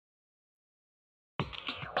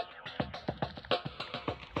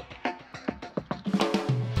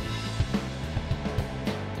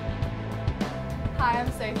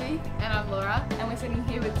I'm Sophie. And I'm Laura. And we're sitting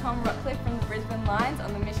here with Tom Rockliff from the Brisbane Lions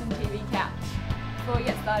on the Mission TV couch. Before we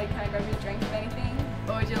get started, can I grab you a drink of anything?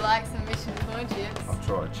 Or would you like some Mission corn chips? I'll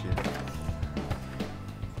try a chip.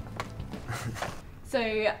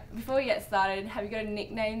 So, before we get started, have you got a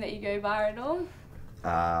nickname that you go by at all?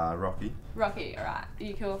 Rocky. Rocky, alright. Are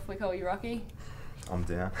you cool if we call you Rocky? I'm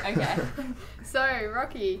down. Okay. So,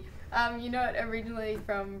 Rocky, you're not originally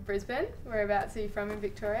from Brisbane. Whereabouts are you from in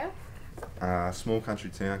Victoria? Small country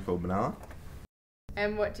town called Benalla.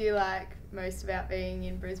 And what do you like most about being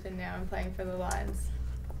in Brisbane now and playing for the Lions?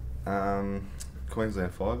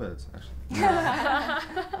 Queensland Firebirds, actually.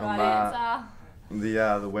 Right answer.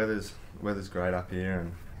 The weather's great up here,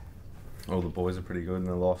 and all the boys are pretty good, and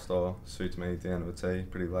the lifestyle suits me down to a T.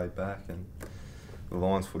 Pretty laid back, and the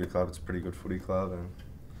Lions Footy Club, it's a pretty good footy club, and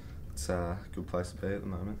it's a good place to be at the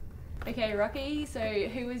moment. Okay, Rocky, so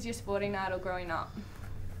who was your sporting idol growing up?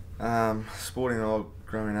 Sporting idol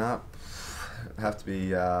growing up, it'd have to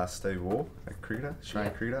be Steve Waugh, a cricketer,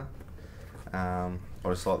 Australian cricketer. I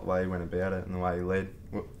just like the way he went about it and the way he led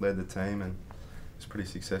the team, and was pretty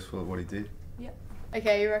successful at what he did. Yep.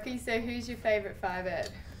 Okay, Rocky, so who's your favourite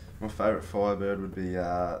Firebird? My favourite Firebird would be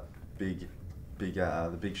the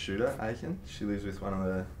big shooter, Aiken. She lives with one of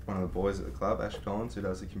the boys at the club, Ash Collins, who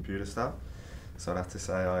does the computer stuff. So I'd have to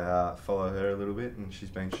say I follow her a little bit, and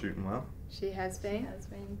she's been shooting well. She has been? She has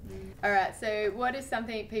been. Alright, so what is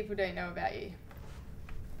something people don't know about you?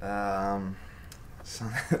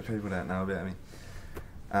 Something that people don't know about me.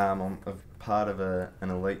 I'm a part of an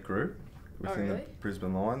elite group within the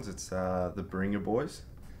Brisbane Lions. It's the Bringer Boys.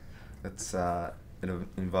 It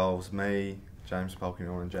involves me, James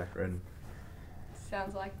Polkinghorne, and Jack Redden.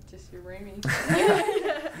 Sounds like just your roomie.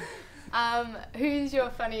 Who's your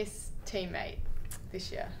funniest teammate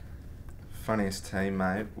this year? Funniest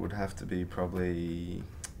teammate would have to be probably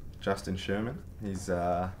Justin Sherman. He's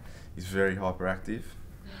very hyperactive.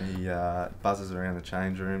 He buzzes around the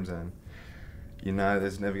change rooms, and you know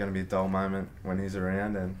there's never going to be a dull moment when he's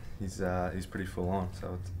around, and he's pretty full on.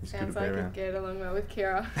 So he's Sounds good to be like around. he'd get along well with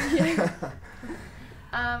Kira.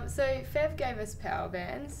 So Fev gave us power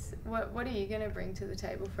bands. What are you going to bring to the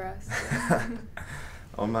table for us?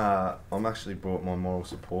 I'm actually brought my moral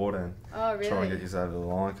support and trying to get you over the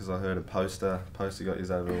line, because I heard a poster got you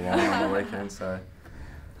over the line on the weekend. So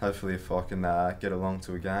hopefully if I can get along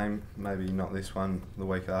to a game, maybe not this one, the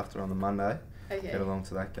week after on the Monday, get along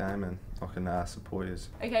to that game and I can support you.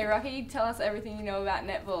 Okay, Rocky, tell us everything you know about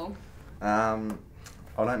netball. I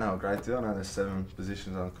don't know a great deal. I know there's 7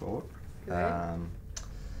 positions on the court.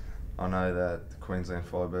 I know that the Queensland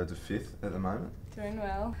Firebirds are 5th at the moment. Doing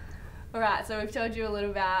well. Alright, so we've told you a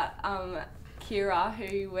little about Kira,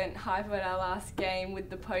 who went hyper at our last game with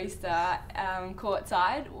the poster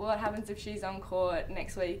courtside. What happens if she's on court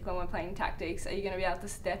next week when we're playing tactics? Are you going to be able to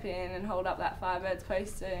step in and hold up that Firebirds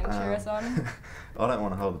poster and cheer us on? I don't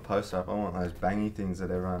want to hold the poster up. I want those bangy things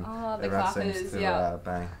that everyone seems to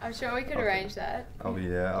bang. I'm sure we could arrange that.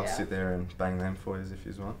 I'll sit there and bang them for you if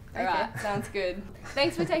you want. Alright, sounds good.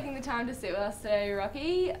 Thanks for taking the time to sit with us today,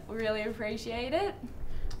 Rocky. We really appreciate it.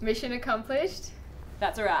 Mission accomplished.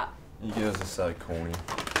 That's a wrap. You guys are so corny.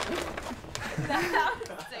 That's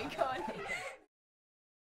so corny.